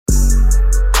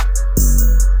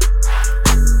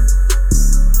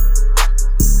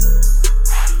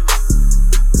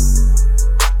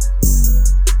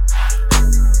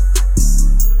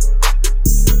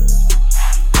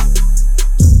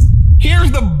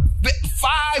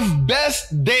5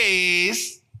 best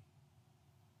days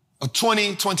of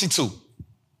 2022.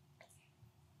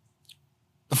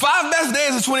 The 5 best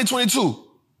days of 2022.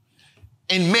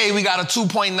 In May, we got a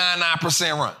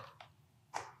 2.99% run.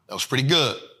 That was pretty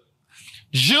good.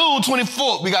 June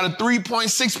 24th, we got a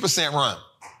 3.6% run.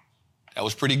 That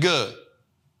was pretty good.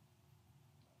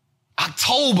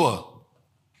 October,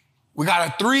 we got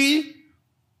a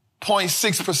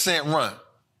 3.6% run.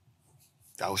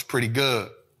 That was pretty good.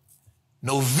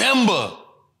 November,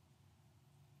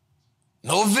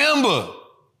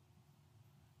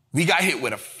 we got hit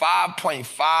with a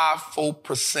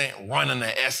 5.54% run in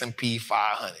the S&P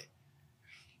 500.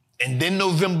 And then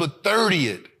November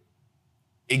 30th,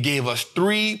 it gave us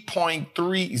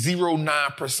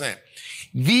 3.309%.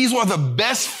 These were the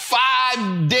best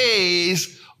 5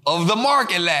 days of the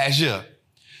market last year.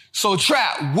 So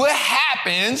Trap, what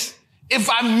happens if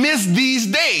I miss these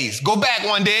days? Go back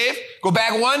one, Dave. Go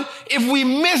back one. If we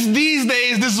miss these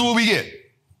days, this is what we get.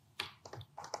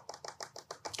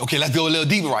 Okay, let's go a little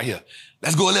deeper right here.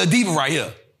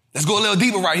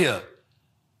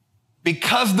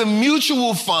 Because the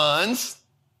mutual funds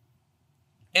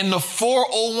and the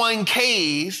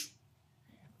 401ks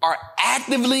are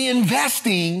actively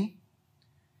investing,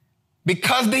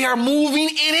 because they are moving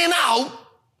in and out,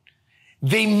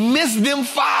 they miss them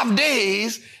 5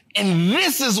 days, and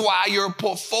this is why your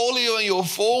portfolio and your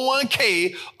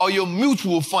 401k or your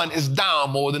mutual fund is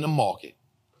down more than the market.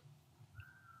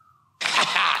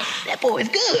 That boy is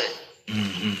good.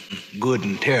 Mm-hmm. Good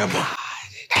and terrible.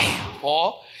 Damn,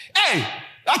 Paul. Hey,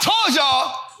 I told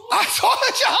y'all.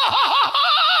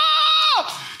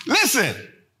 Listen.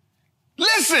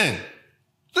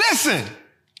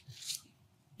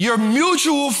 Your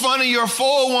mutual fund and your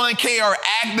 401k are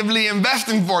actively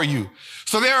investing for you.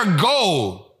 So their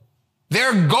goal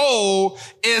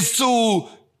is to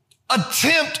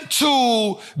attempt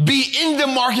to be in the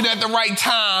market at the right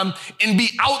time and be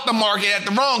out the market at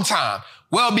the wrong time.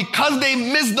 Well, because they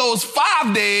missed those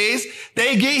 5 days,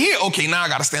 they get here. Okay, now I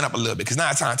got to stand up a little bit because now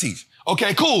it's time to teach.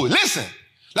 Okay, cool. Listen,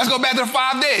 let's go back to the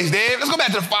 5 days, Dave. Let's go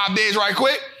back to the 5 days right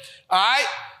quick. All right.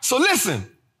 So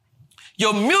listen,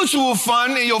 your mutual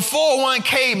fund and your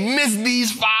 401k miss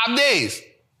these 5 days.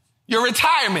 Your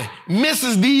retirement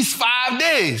misses these 5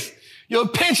 days. Your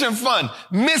pension fund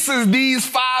misses these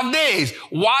 5 days.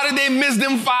 Why did they miss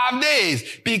them 5 days?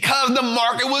 Because the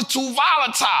market was too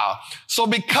volatile. So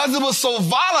because it was so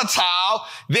volatile,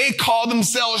 they called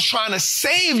themselves trying to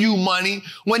save you money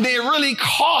when they really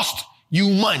cost you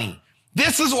money.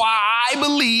 This is why I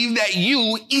believe that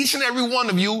you, each and every one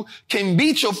of you, can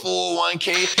beat your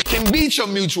 401k, can beat your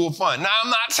mutual fund. Now, I'm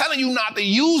not telling you not to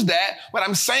use that. What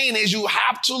I'm saying is you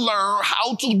have to learn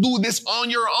how to do this on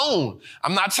your own.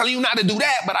 I'm not telling you not to do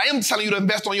that, but I am telling you to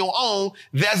invest on your own.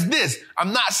 That's this.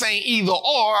 I'm not saying either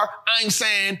or. I'm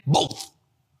saying both.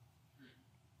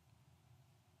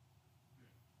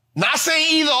 Not saying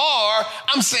either or,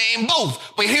 I'm saying both.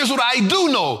 But here's what I do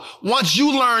know. Once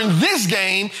you learn this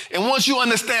game and once you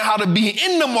understand how to be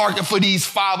in the market for these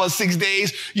 5 or 6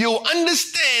 days, you'll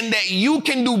understand that you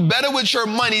can do better with your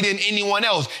money than anyone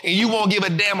else. And you won't give a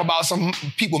damn about some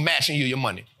people matching you your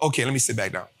money. Okay, let me sit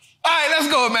back down. All right, let's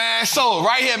go, man. So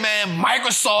right here, man,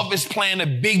 Microsoft is playing a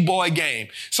big boy game.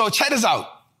 So check this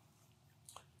out.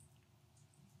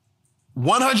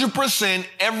 100%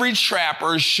 every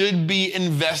trapper should be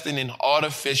investing in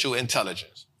artificial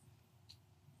intelligence.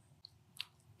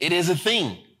 It is a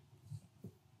thing.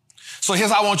 So here's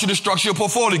how I want you to structure your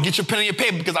portfolio. Get your pen and your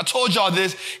paper, because I told y'all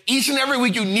this. Each and every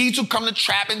week you need to come to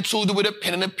Trappin Tuesday with a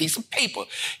pen and a piece of paper.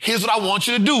 Here's what I want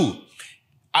you to do.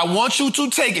 I want you to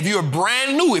take, if you're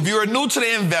brand new, if you're new to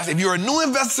the investor, if you're a new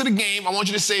investor to the game, I want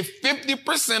you to say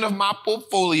 50% of my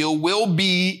portfolio will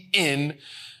be in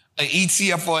an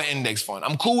ETF or an index fund.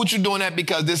 I'm cool with you doing that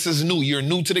because this is new. You're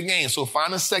new to the game. So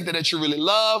find a sector that you really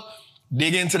love,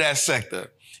 dig into that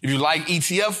sector. If you like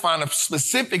ETF, find a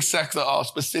specific sector or a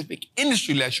specific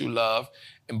industry that you love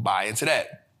and buy into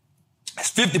that. That's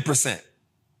 50%.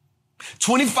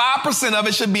 25% of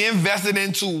it should be invested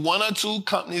into 1 or 2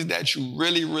 companies that you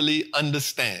really, really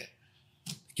understand.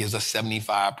 It gives us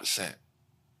 75%.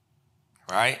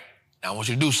 All right? Now I want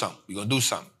you to do something. We're going to do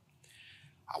something.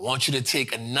 I want you to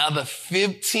take another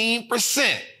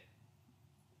 15%.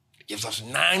 It gives us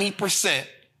 90%. And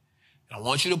I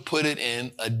want you to put it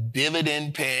in a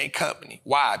dividend-paying company.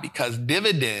 Why? Because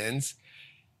dividends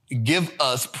give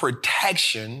us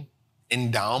protection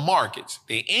in down markets.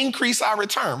 They increase our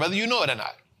return, whether you know it or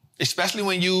not, especially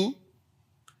when you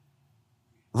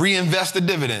reinvest the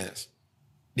dividends.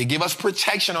 They give us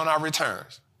protection on our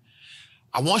returns.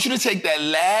 I want you to take that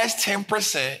last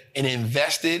 10% and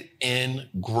invest it in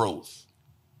growth.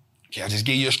 Okay, I just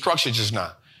gave you a structure just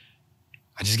now.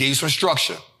 I just gave you some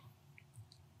structure.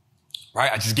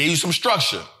 Right? I just gave you some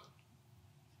structure.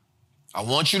 I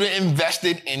want you to invest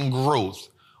it in growth.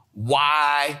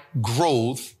 Why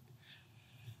growth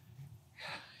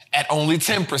at only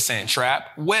 10%, Trap?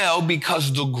 Well,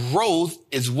 because the growth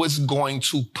is what's going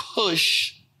to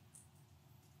push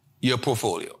your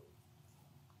portfolio.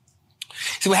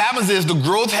 See, what happens is the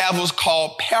growth have what's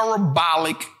called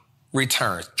parabolic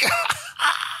returns.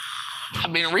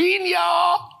 I've been reading,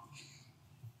 y'all.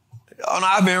 Y'all know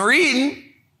I've been reading.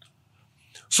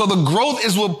 So the growth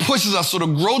is what pushes us. So the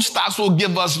growth stocks will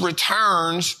give us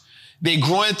returns. They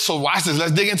grow into, so watch this,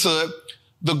 let's dig into it.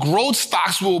 The growth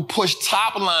stocks will push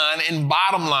top line and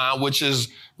bottom line, which is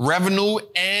revenue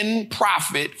and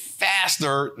profit,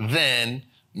 faster than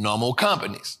normal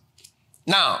companies.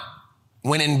 Now,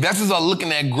 when investors are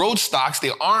looking at growth stocks,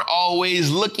 they aren't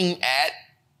always looking at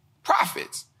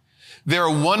profits. They're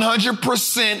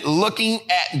 100% looking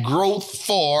at growth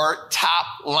for top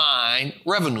line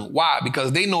revenue. Why?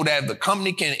 Because they know that if the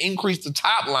company can increase the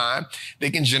top line, they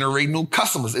can generate new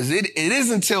customers. It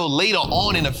isn't until later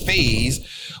on in a phase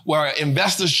where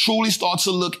investors truly start to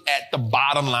look at the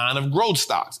bottom line of growth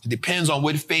stocks. It depends on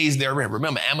what phase they're in.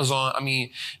 Remember,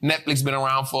 Netflix been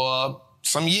around for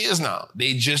some years now.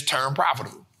 They just turned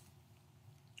profitable.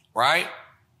 Right?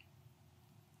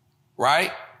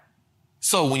 Right?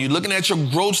 So when you're looking at your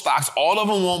growth stocks, all of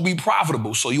them won't be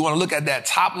profitable. So you want to look at that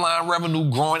top line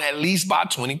revenue growing at least by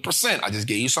 20%. I just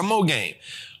gave you some more game.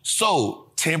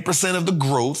 So 10% of the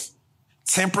growth,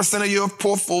 10% of your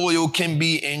portfolio can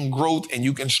be in growth, and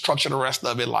you can structure the rest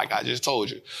of it like I just told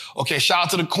you. Okay, shout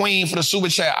out to the queen for the super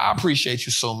chat. I appreciate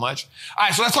you so much. All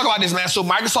right, so let's talk about this, man. So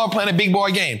Microsoft playing a big boy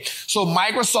game. So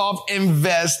Microsoft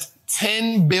invests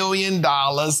 $10 billion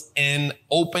in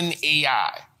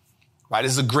OpenAI. Right,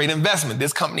 this is a great investment.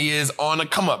 This company is on the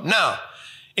come up. Now,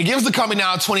 it gives the company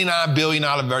now a $29 billion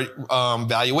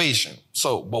valuation.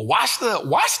 So, but watch how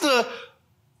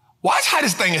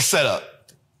this thing is set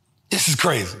up. This is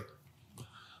crazy.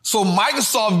 So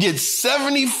Microsoft gets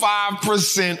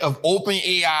 75% of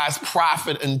OpenAI's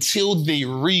profit until they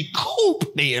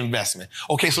recoup their investment.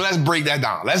 Okay, so let's break that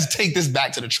down. Let's take this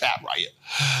back to the trap right here.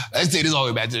 Let's take this all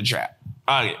the way back to the trap.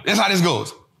 All right, that's how this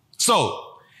goes. So,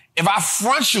 if I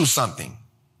front you something,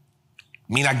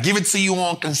 I give it to you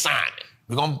on consignment.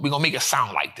 We're gonna make it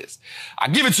sound like this. I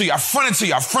give it to you, I front it to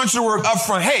you, I front you the work up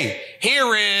front. Hey,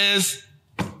 here is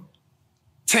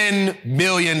 $10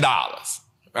 million.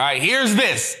 Right? Here's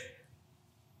this.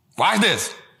 Watch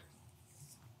this.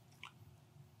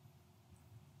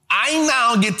 I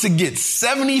now get to get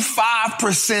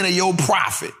 75% of your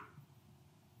profit.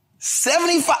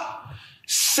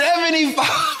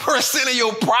 75% of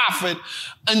your profit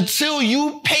until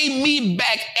you pay me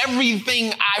back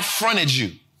everything I fronted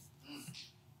you.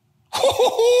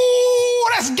 Ooh,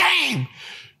 that's game.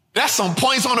 That's some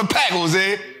points on the pack,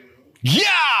 Jose.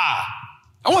 Yeah.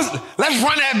 Let's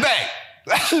run that back.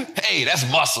 Hey, that's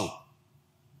muscle.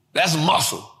 That's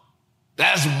muscle.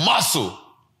 That's muscle.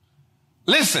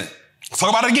 Listen, let's talk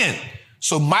about it again.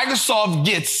 So Microsoft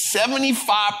gets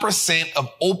 75% of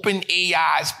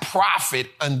OpenAI's profit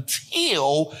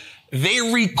until they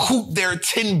recoup their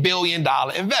 $10 billion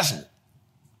investment.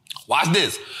 Watch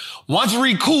this. Once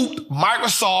recouped,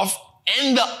 Microsoft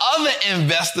and the other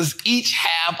investors each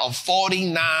have a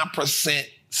 49%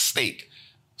 stake.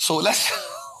 So let's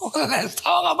talk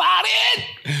about it.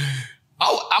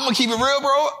 Oh, I'm going to keep it real,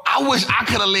 bro. I wish I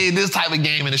could have laid this type of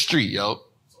game in the street, yo.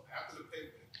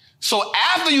 So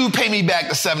after you pay me back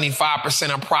the 75%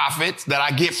 of profits that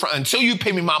I get until you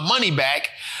pay me my money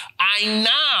back,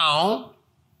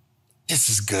 this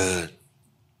is good.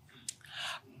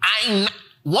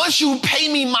 Once you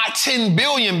pay me my $10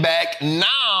 billion back,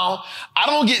 now I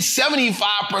don't get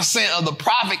 75% of the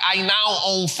profit. I now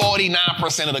own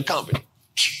 49% of the company.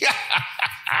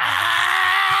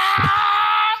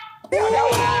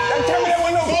 That tell me that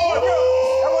wasn't no bar, bro.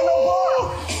 That wasn't no bar.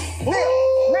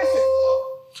 Listen.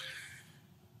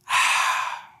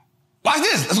 Watch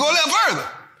this. Let's go a little further.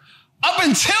 Up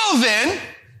until then,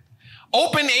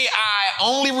 OpenAI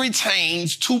only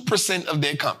retains 2% of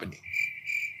their company.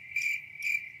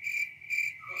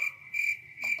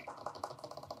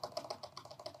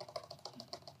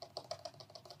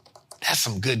 That's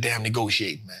some good damn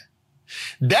negotiating, man.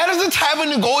 That is the type of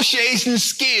negotiation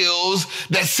skills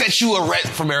that sets you a rest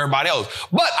from everybody else.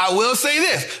 But I will say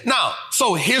this. Now,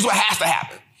 so here's what has to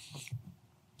happen.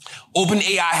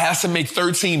 OpenAI has to make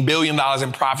 $13 billion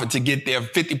in profit to get their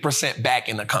 50% back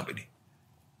in the company.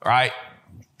 Right?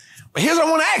 But here's what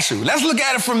I want to ask you. Let's look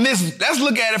at it from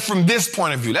this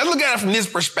point of view. Let's look at it from this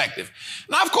perspective.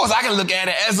 Now, of course, I can look at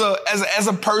it as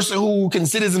a person who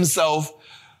considers himself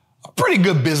a pretty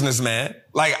good businessman.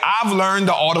 Like, I've learned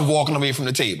the art of walking away from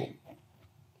the table.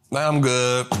 Now, I'm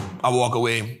good. I walk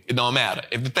away. It don't matter.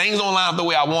 If the things don't line up the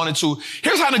way I wanted to,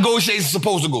 here's how negotiations are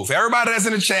supposed to go. For everybody that's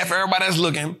in the chat, for everybody that's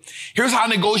looking, here's how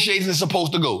negotiations is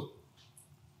supposed to go.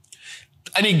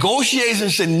 A negotiation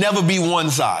should never be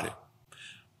one-sided.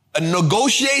 A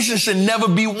negotiation should never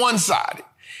be one-sided.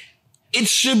 It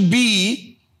should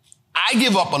be, I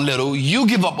give up a little, you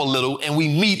give up a little, and we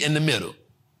meet in the middle.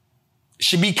 It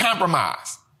should be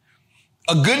compromise.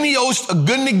 A good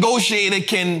negotiator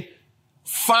can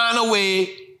find a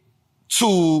way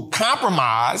to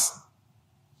compromise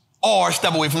or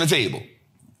step away from the table.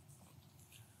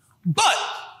 But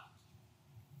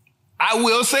I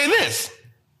will say this.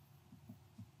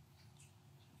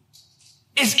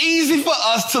 It's easy for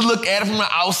us to look at it from the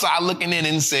outside looking in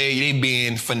and say they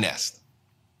being finessed.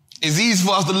 It's easy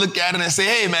for us to look at it and say,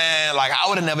 hey man, like I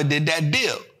would have never did that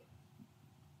deal.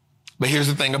 But here's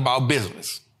the thing about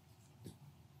business.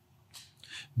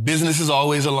 Business is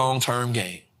always a long-term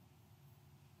game.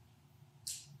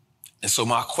 And so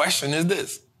my question is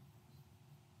this.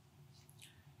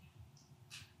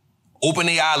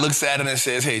 OpenAI looks at it and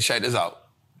says, hey, check this out.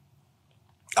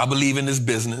 I believe in this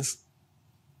business.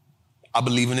 I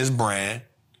believe in this brand.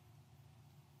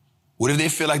 What if they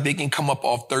feel like they can come up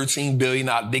off $13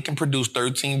 billion? They can produce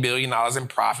 $13 billion in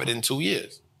profit in 2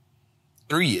 years,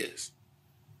 3 years.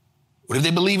 What if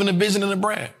they believe in the vision and the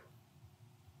brand?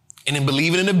 And in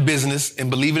believing in the business and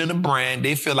believing in the brand,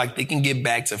 they feel like they can get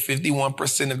back to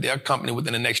 51% of their company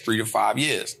within the next 3 to 5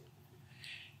 years.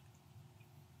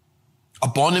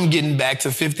 Upon them getting back to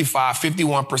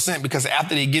 51%, because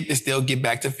after they get this, they'll get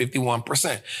back to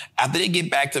 51%. After they get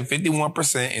back to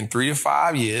 51% in 3 to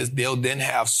 5 years, they'll then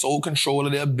have sole control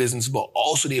of their business, but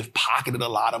also they've pocketed a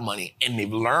lot of money and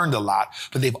they've learned a lot,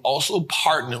 but they've also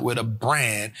partnered with a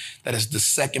brand that is the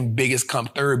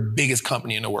third biggest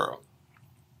company in the world.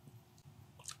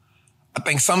 I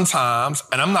think sometimes,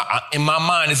 and in my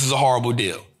mind, this is a horrible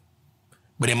deal,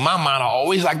 but in my mind, I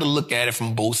always like to look at it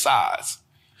from both sides.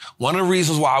 One of the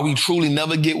reasons why we truly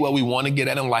never get where we want to get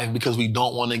at in life is because we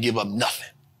don't want to give up nothing.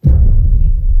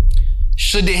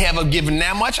 Should they have given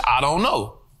that much? I don't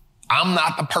know. I'm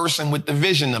not the person with the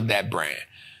vision of that brand.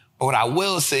 But what I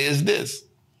will say is this.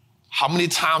 How many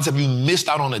times have you missed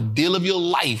out on a deal of your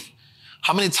life?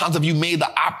 How many times have you made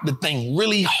the thing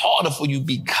really harder for you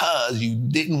because you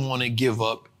didn't want to give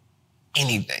up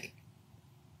anything?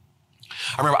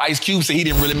 I remember Ice Cube said he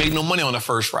didn't really make no money on the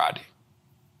first Friday.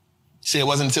 He said it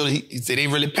wasn't until he said they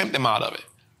really pimped him out of it.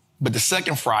 But the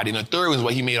second Friday and the third was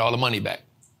where he made all the money back.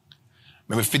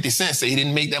 Remember 50 Cent said he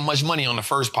didn't make that much money on the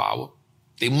first Power.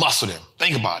 They muscled him.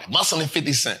 Think about it. Muscling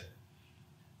 50 Cent.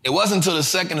 It wasn't until the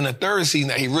second and the third season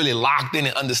that he really locked in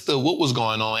and understood what was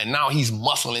going on, and now he's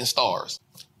muscling stars.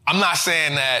 I'm not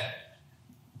saying that,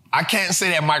 I can't say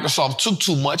that Microsoft took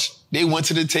too much. They went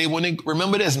to the table and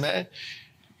remember this, man.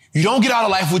 You don't get out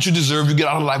of life what you deserve, you get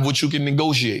out of life what you can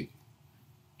negotiate.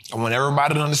 I want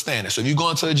everybody to understand that. So if you go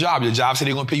into a job, your job said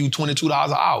they're going to pay you $22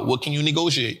 an hour. What can you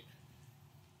negotiate?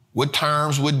 What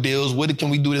terms, what deals, what can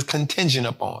we do this contingent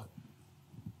upon?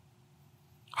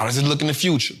 How does it look in the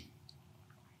future?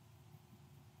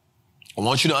 I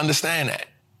want you to understand that.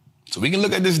 So we can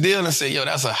look at this deal and say, yo,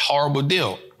 that's a horrible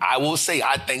deal. I will say,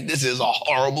 I think this is a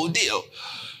horrible deal.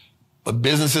 But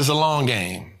business is a long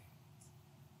game.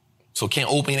 So can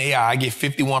OpenAI get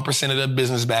 51% of their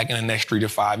business back in the next 3 to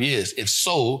 5 years? If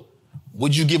so,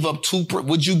 would you give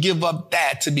up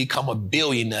that to become a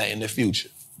billionaire in the future?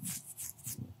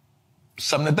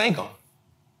 Something to think on.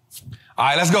 All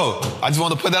right, let's go. I just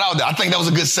want to put that out there. I think that was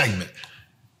a good segment.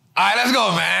 All right, let's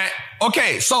go, man.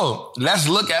 Okay, so let's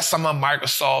look at some of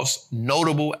Microsoft's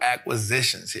notable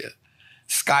acquisitions here.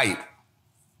 Skype,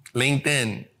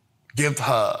 LinkedIn,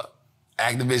 GitHub,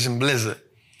 Activision Blizzard.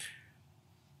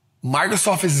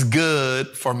 Microsoft is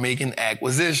good for making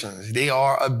acquisitions. They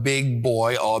are a big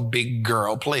boy or a big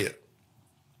girl player,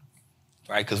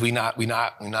 right? Because we not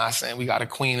saying we got a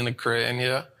queen in the crib in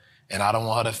here, and I don't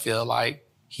want her to feel like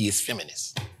he is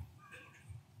feminist.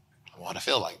 I want her to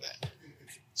feel like that.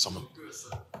 So you know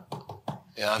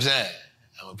what I'm saying?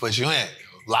 I'm gonna put you in,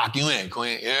 lock you in,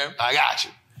 queen. Yeah, I got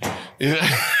you. Yeah.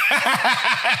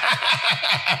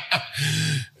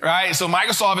 Right? So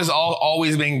Microsoft has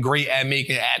always been great at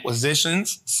making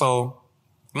acquisitions. So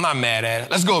I'm not mad at it.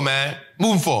 Let's go, man.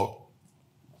 Moving forward.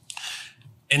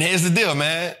 And here's the deal,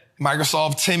 man.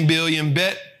 Microsoft 10 billion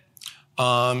bet,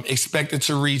 expected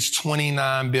to reach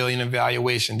 29 billion in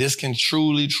valuation. This can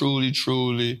truly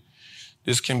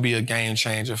this can be a game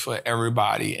changer for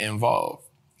everybody involved.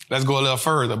 Let's go a little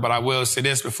further, but I will say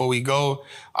this before we go.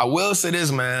 I will say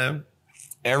this, man.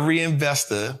 Every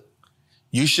investor,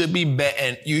 you should be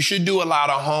betting, you should do a lot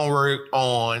of homework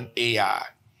on AI.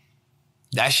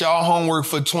 That's y'all homework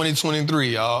for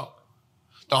 2023, y'all.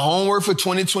 The homework for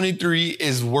 2023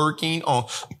 is working on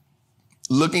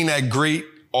looking at great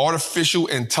artificial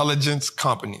intelligence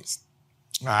companies.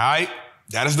 All right?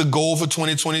 That is the goal for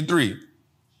 2023.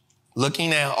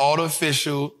 Looking at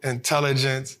artificial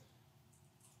intelligence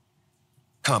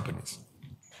companies.